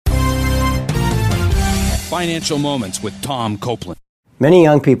Financial Moments with Tom Copeland. Many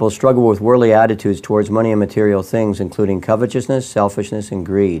young people struggle with worldly attitudes towards money and material things, including covetousness, selfishness, and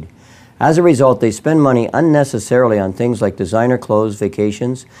greed. As a result, they spend money unnecessarily on things like designer clothes,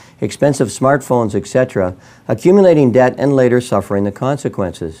 vacations, expensive smartphones, etc., accumulating debt and later suffering the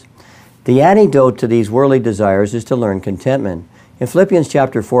consequences. The antidote to these worldly desires is to learn contentment. In Philippians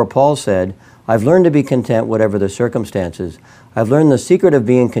chapter 4, Paul said, "I've learned to be content whatever the circumstances. I've learned the secret of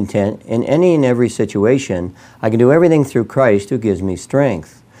being content in any and every situation. I can do everything through Christ who gives me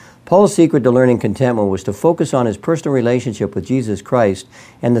strength." Paul's secret to learning contentment was to focus on his personal relationship with Jesus Christ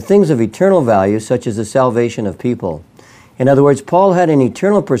and the things of eternal value, such as the salvation of people. In other words, Paul had an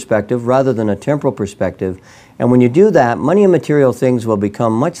eternal perspective rather than a temporal perspective, and when you do that, money and material things will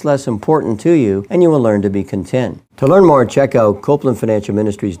become much less important to you, and you will learn to be content. To learn more, check out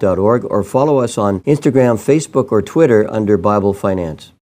CopelandFinancialMinistries.org or follow us on Instagram, Facebook, or Twitter under Bible Finance.